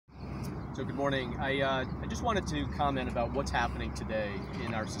So good morning. I just wanted to comment about what's happening today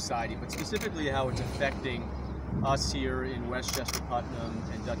in our society, but specifically how it's affecting us here in Westchester, Putnam,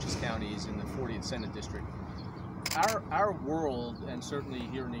 and Dutchess counties in the 40th Senate District. Our world, and certainly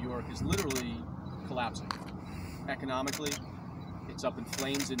here in New York, is literally collapsing. Economically, it's up in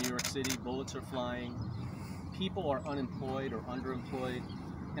flames in New York City, bullets are flying, people are unemployed or underemployed,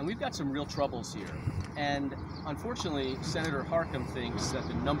 and we've got some real troubles here. And unfortunately, Senator Harkin thinks that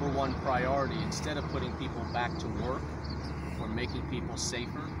the #1 priority, instead of putting people back to work or making people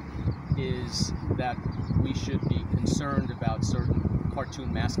safer, is that we should be concerned about certain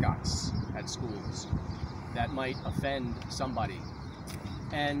cartoon mascots at schools that might offend somebody.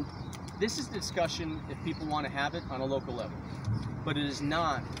 And this is a discussion if people want to have it on a local level. But it is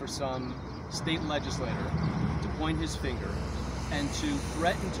not for some state legislator to point his finger and to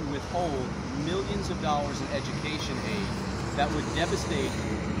threaten to withhold millions of dollars in education aid that would devastate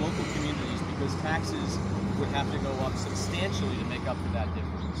local communities because taxes would have to go up substantially to make up for that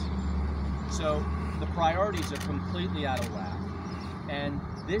difference. So the priorities are completely out of whack. And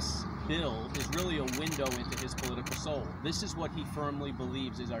this bill is really a window into his political soul. This is what he firmly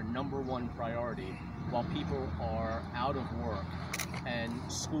believes is our #1 priority while people are out of work and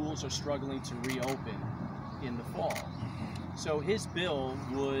schools are struggling to reopen in the fall. So his bill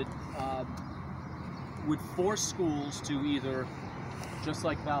would force schools to either, just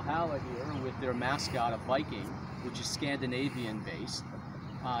like Valhalla here with their mascot, a Viking, which is Scandinavian based,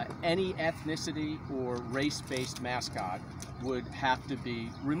 any ethnicity or race-based mascot would have to be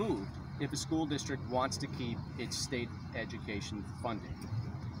removed if a school district wants to keep its state education funding.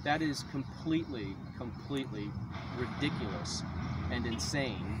 That is completely ridiculous and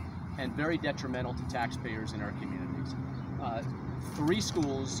insane and very detrimental to taxpayers in our communities. 3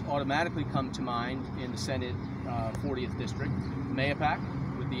 schools automatically come to mind in the Senate 40th District. Mahopac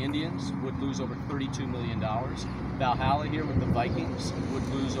with the Indians would lose over $32 million. Valhalla here with the Vikings would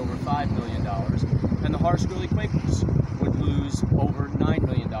lose over $5 million. And the Harscurly Quakers would lose over $9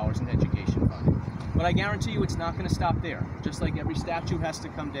 million in education funding. But I guarantee you it's not going to stop there. Just like every statue has to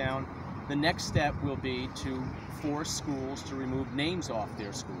come down, the next step will be to force schools to remove names off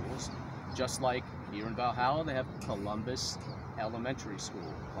their schools, just like here in Valhalla they have Columbus Elementary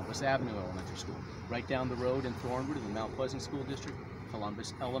School, Columbus Avenue Elementary School. Right down the road in Thornwood in the Mount Pleasant School District,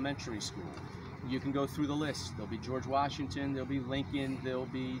 Columbus Elementary School. You can go through the list. There'll be George Washington, there'll be Lincoln, there'll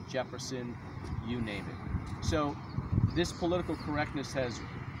be Jefferson, you name it. So this political correctness has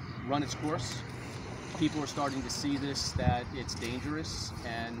run its course. People are starting to see this, that it's dangerous,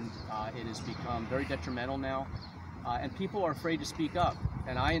 and it has become very detrimental now. And people are afraid to speak up.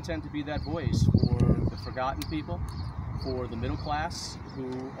 And I intend to be that voice for the forgotten people, for the middle class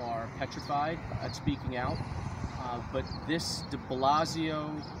who are petrified at speaking out. But this de Blasio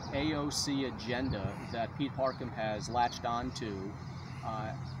AOC agenda that Pete Harkin has latched onto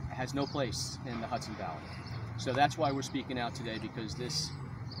has no place in the Hudson Valley. So that's why we're speaking out today, because this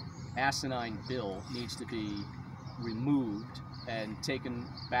asinine bill needs to be removed and taken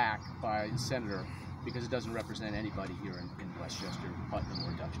back by the senator, because it doesn't represent anybody here in Westchester, Putnam,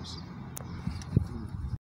 or Dutchess.